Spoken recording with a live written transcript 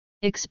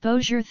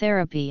Exposure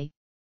therapy,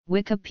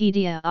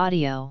 Wikipedia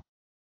audio.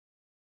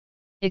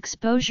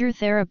 Exposure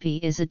therapy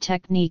is a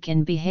technique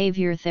in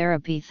behavior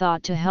therapy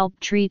thought to help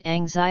treat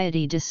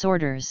anxiety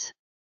disorders.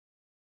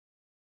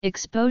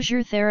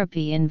 Exposure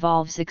therapy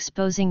involves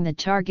exposing the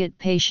target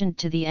patient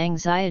to the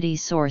anxiety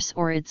source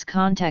or its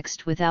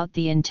context without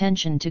the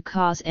intention to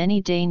cause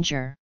any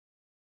danger.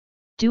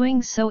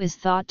 Doing so is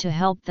thought to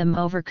help them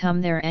overcome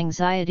their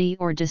anxiety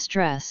or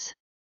distress.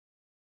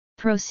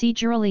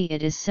 Procedurally,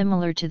 it is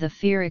similar to the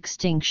fear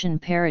extinction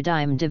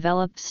paradigm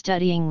developed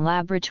studying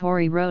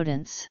laboratory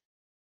rodents.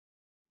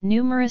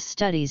 Numerous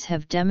studies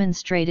have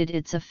demonstrated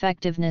its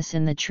effectiveness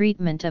in the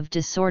treatment of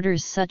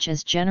disorders such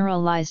as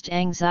generalized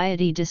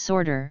anxiety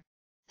disorder,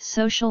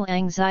 social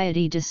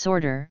anxiety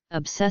disorder,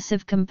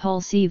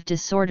 obsessive-compulsive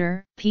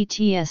disorder,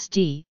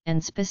 PTSD,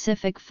 and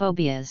specific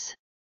phobias.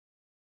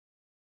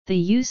 The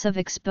use of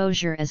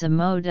exposure as a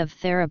mode of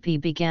therapy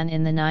began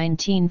in the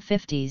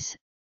 1950s,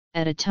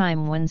 at a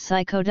time when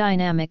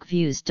psychodynamic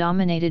views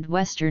dominated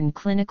Western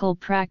clinical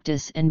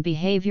practice and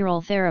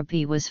behavioral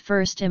therapy was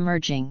first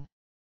emerging.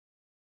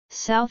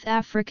 South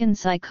African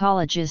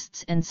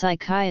psychologists and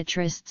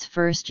psychiatrists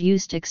first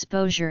used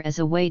exposure as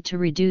a way to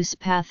reduce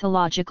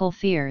pathological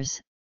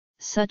fears,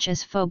 such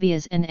as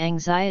phobias and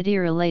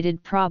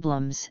anxiety-related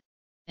problems,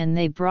 and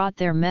they brought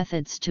their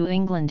methods to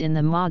England in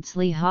the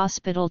Maudsley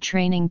Hospital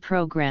training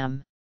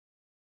program.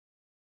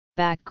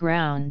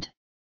 Background: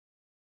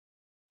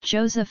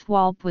 Joseph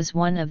Walp was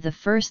one of the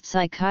first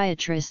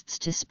psychiatrists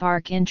to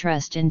spark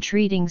interest in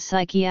treating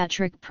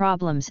psychiatric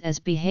problems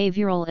as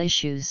behavioral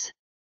issues.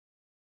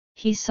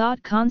 He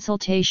sought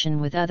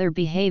consultation with other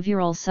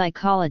behavioral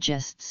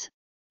psychologists,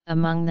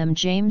 among them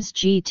James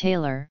G.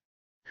 Taylor,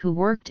 who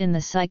worked in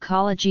the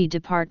psychology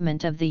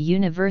department of the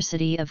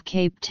University of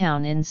Cape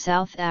Town in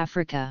South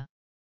Africa.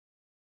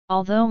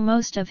 Although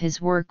most of his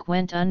work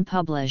went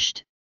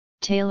unpublished,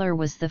 Taylor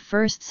was the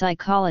first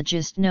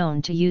psychologist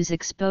known to use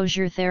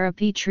exposure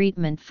therapy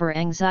treatment for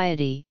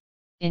anxiety,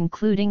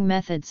 including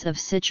methods of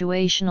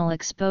situational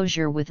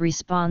exposure with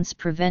response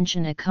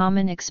prevention, a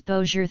common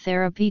exposure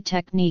therapy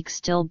technique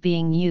still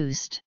being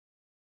used.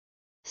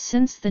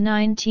 Since the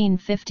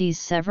 1950s,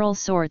 several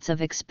sorts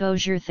of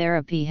exposure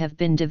therapy have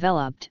been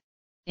developed,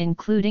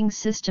 including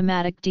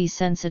systematic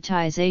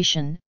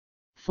desensitization,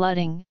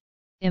 flooding,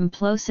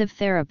 implosive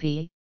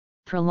therapy,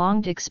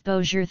 prolonged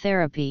exposure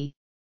therapy,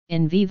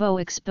 in vivo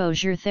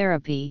exposure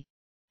therapy,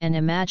 and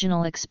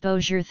imaginal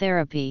exposure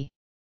therapy.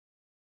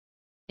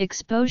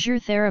 Exposure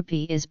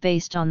therapy is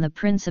based on the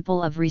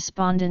principle of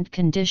respondent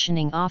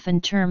conditioning, often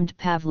termed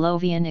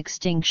Pavlovian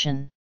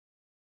extinction.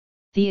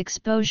 The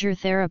exposure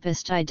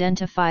therapist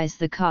identifies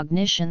the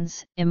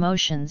cognitions,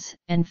 emotions,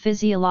 and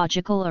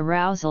physiological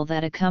arousal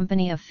that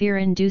accompany a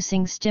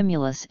fear-inducing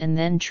stimulus and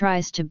then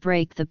tries to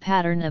break the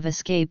pattern of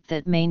escape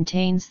that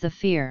maintains the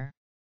fear.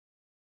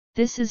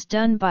 This is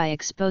done by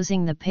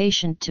exposing the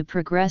patient to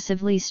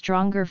progressively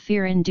stronger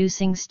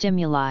fear-inducing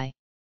stimuli.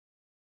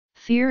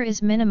 Fear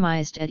is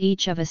minimized at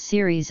each of a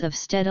series of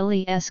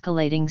steadily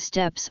escalating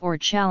steps or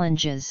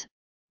challenges,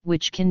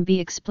 which can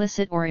be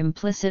explicit or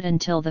implicit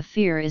until the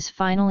fear is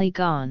finally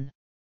gone.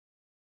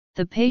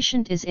 The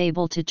patient is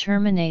able to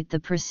terminate the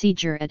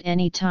procedure at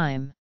any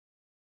time.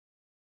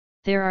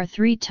 There are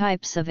three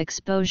types of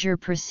exposure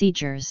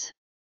procedures.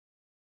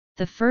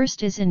 The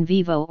first is in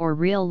vivo or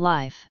real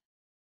life.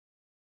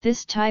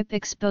 This type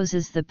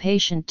exposes the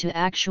patient to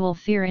actual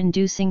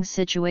fear-inducing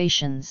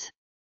situations.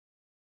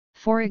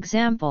 For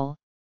example,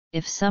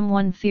 if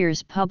someone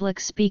fears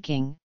public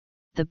speaking,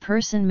 the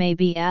person may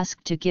be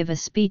asked to give a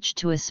speech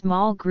to a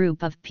small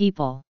group of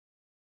people.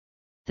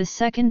 The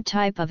second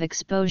type of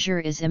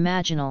exposure is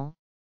imaginal,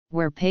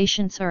 where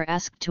patients are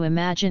asked to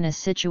imagine a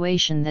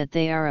situation that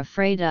they are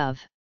afraid of.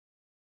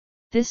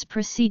 This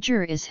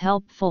procedure is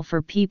helpful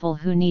for people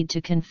who need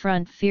to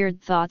confront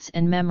feared thoughts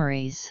and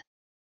memories.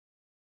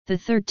 The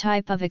third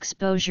type of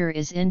exposure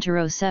is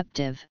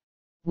interoceptive,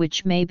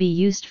 which may be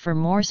used for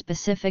more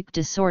specific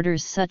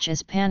disorders such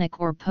as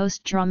panic or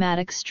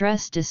post-traumatic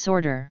stress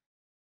disorder.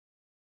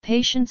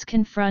 Patients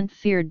confront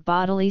feared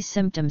bodily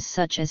symptoms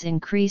such as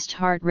increased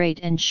heart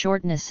rate and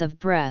shortness of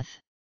breath.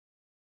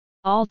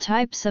 All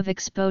types of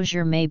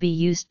exposure may be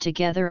used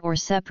together or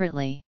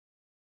separately.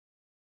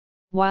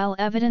 While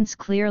evidence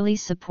clearly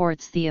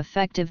supports the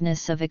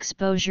effectiveness of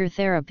exposure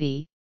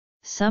therapy,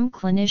 some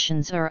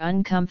clinicians are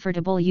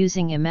uncomfortable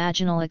using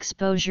imaginal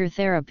exposure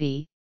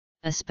therapy,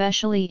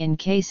 especially in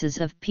cases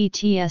of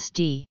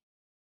PTSD.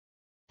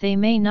 They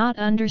may not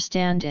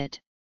understand it,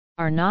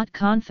 are not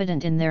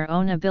confident in their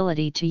own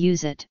ability to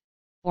use it,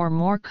 or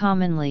more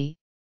commonly,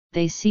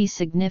 they see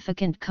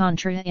significant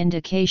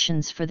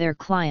contraindications for their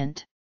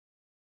client.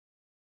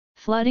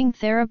 Flooding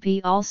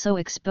therapy also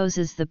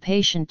exposes the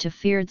patient to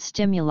feared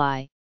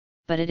stimuli,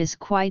 but it is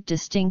quite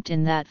distinct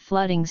in that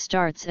flooding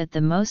starts at the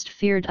most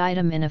feared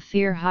item in a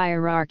fear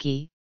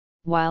hierarchy,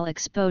 while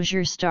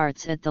exposure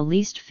starts at the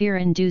least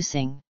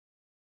fear-inducing.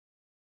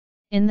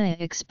 In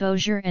the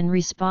exposure and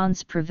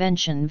response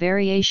prevention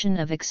variation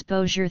of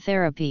exposure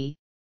therapy,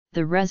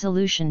 the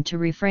resolution to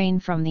refrain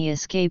from the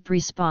escape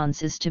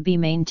response is to be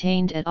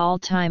maintained at all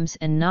times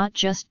and not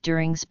just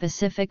during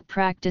specific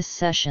practice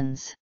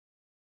sessions.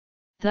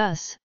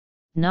 Thus,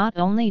 not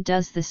only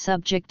does the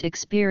subject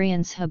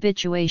experience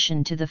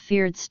habituation to the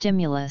feared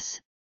stimulus,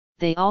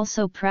 they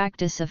also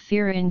practice a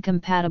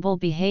fear-incompatible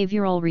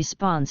behavioral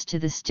response to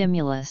the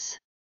stimulus.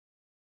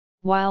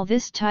 While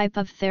this type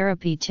of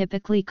therapy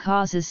typically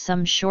causes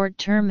some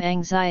short-term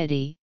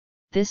anxiety,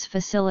 this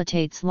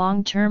facilitates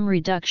long-term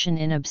reduction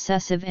in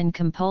obsessive and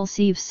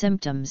compulsive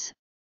symptoms.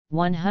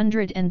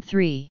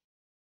 103.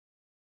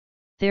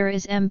 There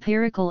is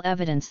empirical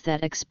evidence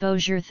that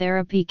exposure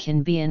therapy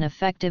can be an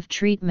effective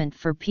treatment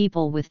for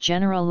people with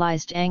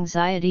generalized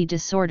anxiety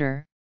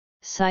disorder,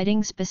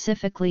 citing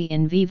specifically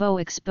in vivo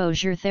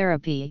exposure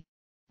therapy,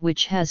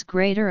 which has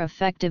greater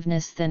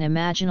effectiveness than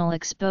imaginal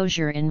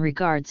exposure in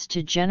regards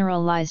to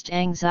generalized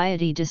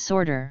anxiety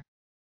disorder.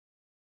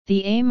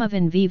 The aim of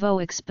in vivo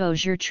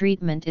exposure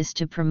treatment is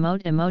to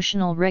promote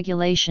emotional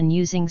regulation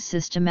using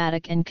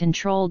systematic and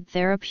controlled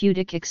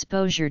therapeutic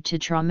exposure to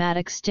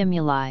traumatic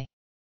stimuli.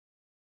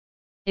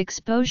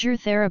 Exposure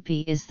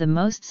therapy is the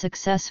most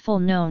successful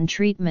known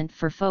treatment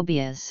for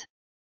phobias.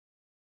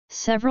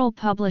 Several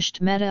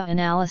published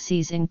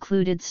meta-analyses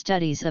included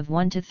studies of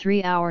 1 to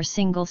 3 hour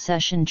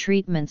single-session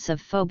treatments of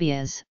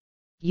phobias,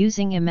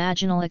 using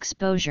imaginal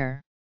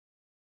exposure.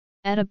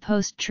 At a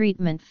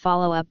post-treatment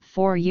follow-up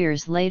 4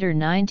 years later,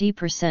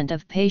 90%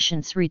 of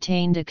patients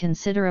retained a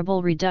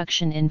considerable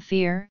reduction in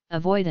fear,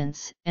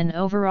 avoidance, and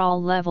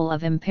overall level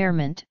of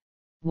impairment,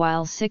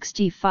 while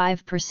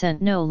 65%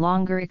 no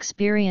longer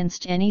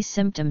experienced any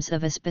symptoms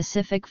of a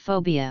specific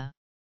phobia.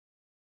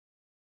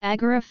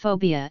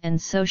 Agoraphobia and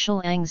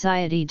social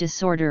anxiety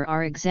disorder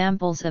are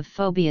examples of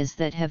phobias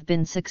that have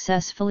been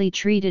successfully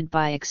treated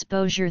by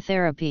exposure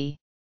therapy.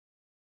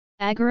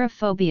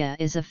 Agoraphobia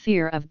is a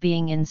fear of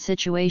being in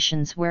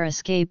situations where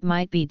escape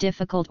might be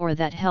difficult or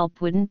that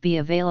help wouldn't be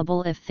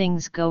available if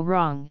things go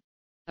wrong,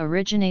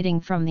 originating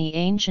from the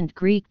ancient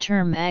Greek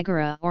term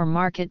agora or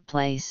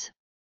marketplace,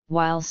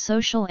 while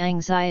social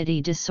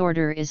anxiety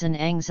disorder is an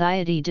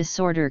anxiety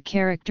disorder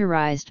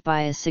characterized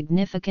by a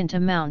significant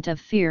amount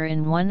of fear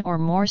in one or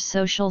more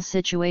social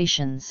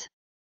situations.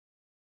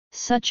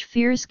 Such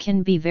fears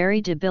can be very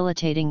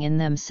debilitating in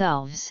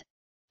themselves,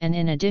 and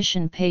in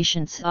addition,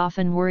 patients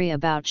often worry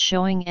about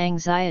showing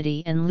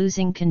anxiety and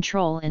losing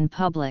control in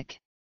public.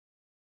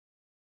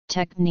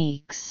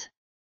 Techniques.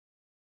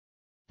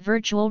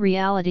 Virtual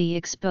reality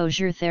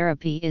exposure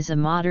therapy is a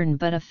modern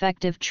but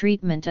effective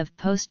treatment of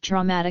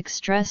post-traumatic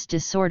stress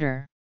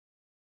disorder.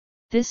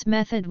 This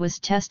method was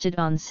tested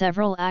on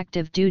several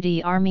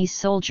active-duty Army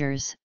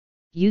soldiers,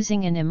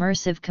 using an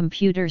immersive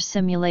computer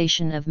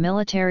simulation of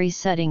military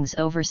settings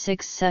over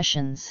 6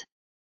 sessions.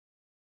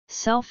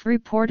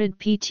 Self-reported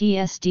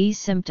PTSD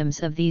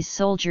symptoms of these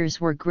soldiers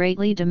were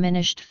greatly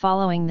diminished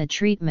following the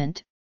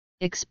treatment.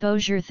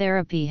 Exposure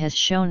therapy has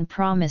shown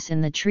promise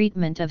in the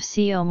treatment of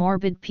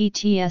comorbid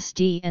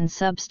PTSD and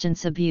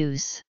substance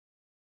abuse.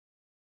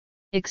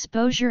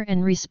 Exposure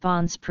and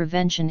response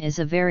prevention is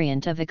a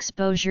variant of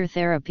exposure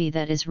therapy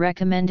that is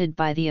recommended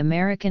by the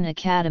American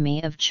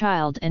Academy of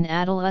Child and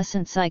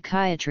Adolescent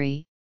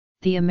Psychiatry,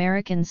 the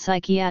American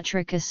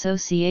Psychiatric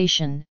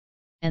Association,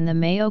 and the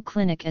Mayo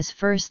Clinic as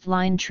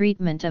first-line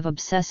treatment of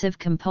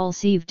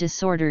obsessive-compulsive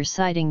disorder,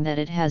 citing that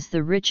it has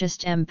the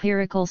richest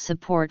empirical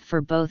support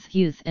for both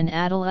youth and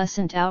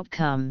adolescent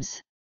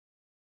outcomes.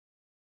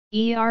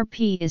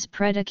 ERP is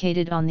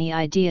predicated on the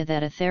idea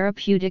that a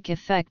therapeutic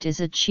effect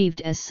is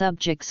achieved as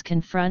subjects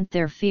confront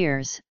their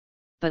fears,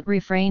 but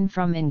refrain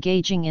from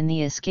engaging in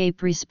the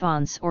escape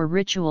response or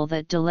ritual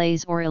that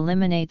delays or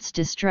eliminates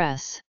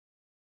distress.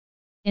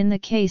 In the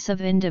case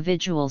of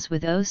individuals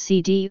with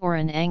OCD or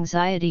an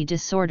anxiety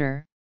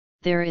disorder,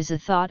 there is a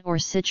thought or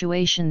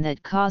situation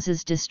that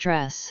causes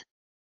distress.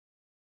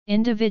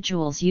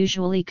 Individuals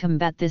usually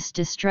combat this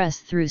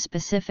distress through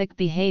specific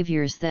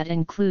behaviors that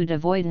include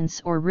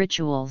avoidance or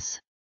rituals.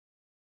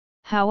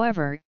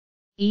 However,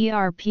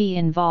 ERP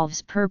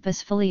involves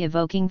purposefully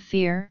evoking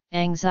fear,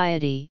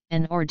 anxiety,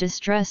 and/or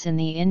distress in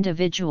the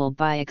individual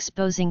by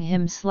exposing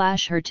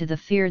him/her to the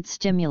feared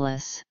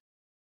stimulus.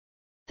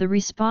 The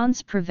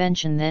response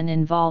prevention then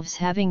involves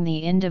having the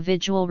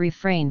individual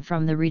refrain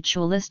from the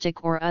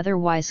ritualistic or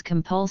otherwise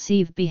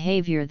compulsive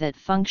behavior that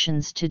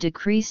functions to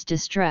decrease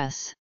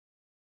distress.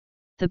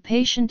 The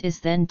patient is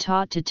then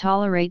taught to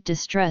tolerate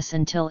distress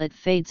until it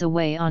fades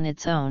away on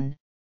its own,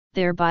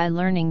 thereby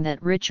learning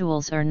that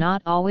rituals are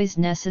not always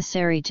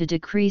necessary to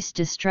decrease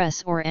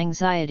distress or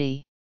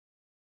anxiety.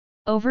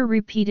 Over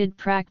repeated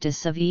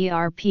practice of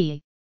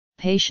ERP,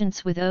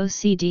 patients with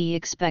OCD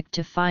expect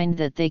to find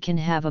that they can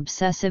have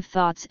obsessive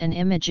thoughts and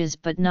images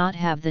but not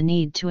have the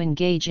need to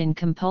engage in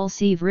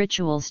compulsive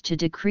rituals to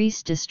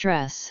decrease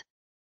distress.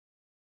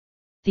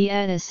 The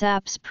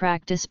EDISAPS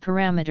practice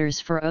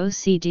parameters for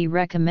OCD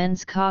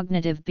recommends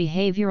cognitive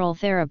behavioral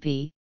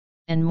therapy,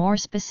 and more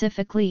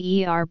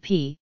specifically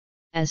ERP,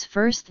 as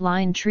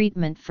first-line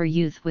treatment for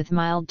youth with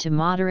mild to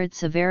moderate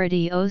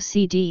severity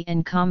OCD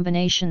and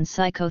combination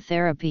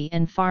psychotherapy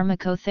and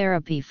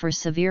pharmacotherapy for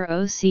severe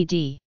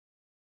OCD.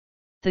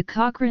 The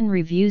Cochrane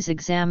Review's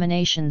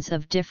examinations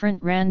of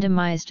different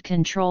randomized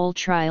control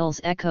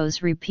trials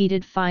echoes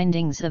repeated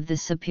findings of the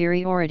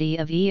superiority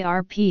of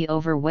ERP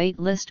over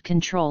waitlist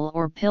control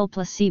or pill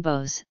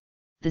placebos,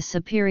 the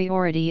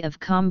superiority of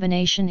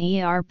combination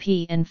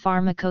ERP and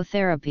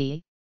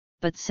pharmacotherapy,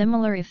 but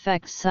similar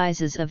effect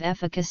sizes of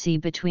efficacy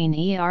between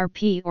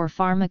ERP or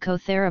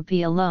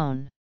pharmacotherapy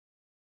alone.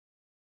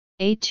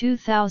 A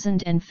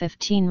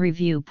 2015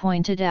 review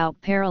pointed out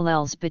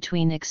parallels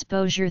between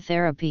exposure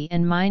therapy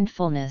and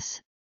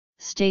mindfulness,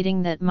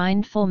 stating that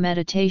mindful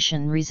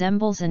meditation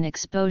resembles an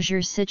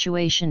exposure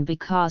situation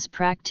because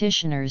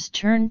practitioners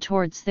turn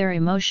towards their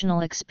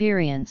emotional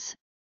experience,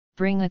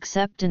 bring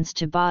acceptance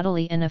to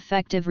bodily and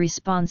affective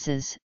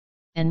responses,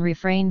 and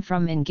refrain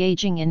from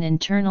engaging in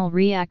internal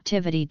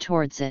reactivity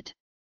towards it.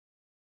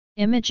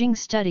 Imaging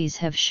studies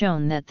have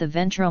shown that the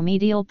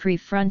ventromedial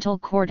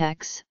prefrontal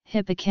cortex,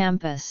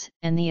 hippocampus,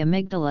 and the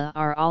amygdala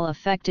are all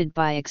affected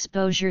by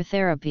exposure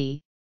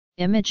therapy.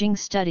 Imaging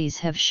studies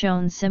have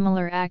shown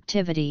similar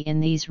activity in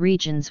these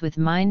regions with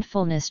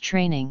mindfulness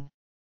training.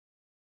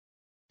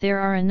 There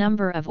are a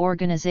number of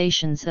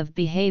organizations of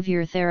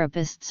behavior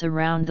therapists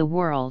around the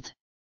world.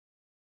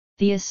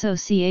 The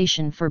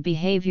Association for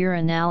Behavior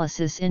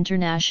Analysis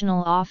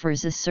International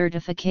offers a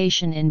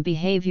certification in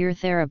behavior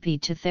therapy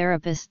to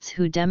therapists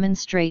who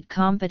demonstrate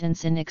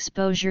competence in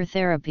exposure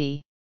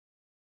therapy.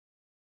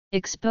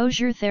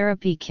 Exposure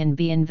therapy can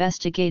be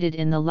investigated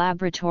in the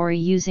laboratory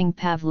using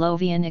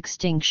Pavlovian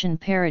extinction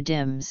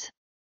paradigms.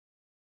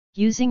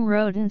 Using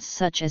rodents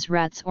such as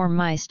rats or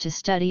mice to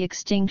study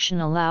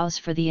extinction allows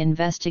for the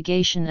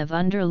investigation of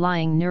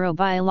underlying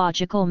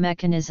neurobiological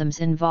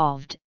mechanisms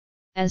involved,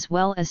 as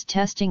well as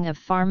testing of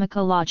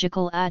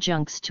pharmacological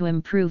adjuncts to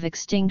improve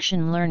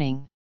extinction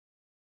learning.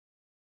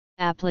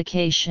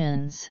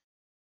 Applications: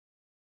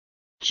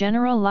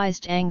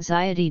 generalized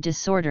anxiety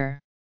disorder,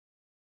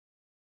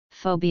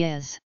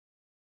 phobias,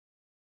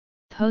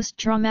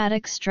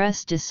 post-traumatic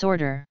stress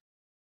disorder,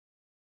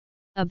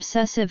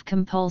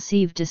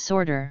 obsessive-compulsive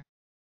disorder,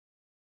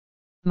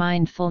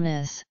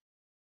 mindfulness.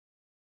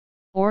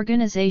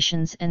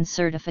 Organizations and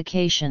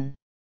certification.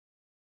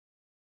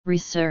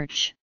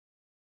 Research.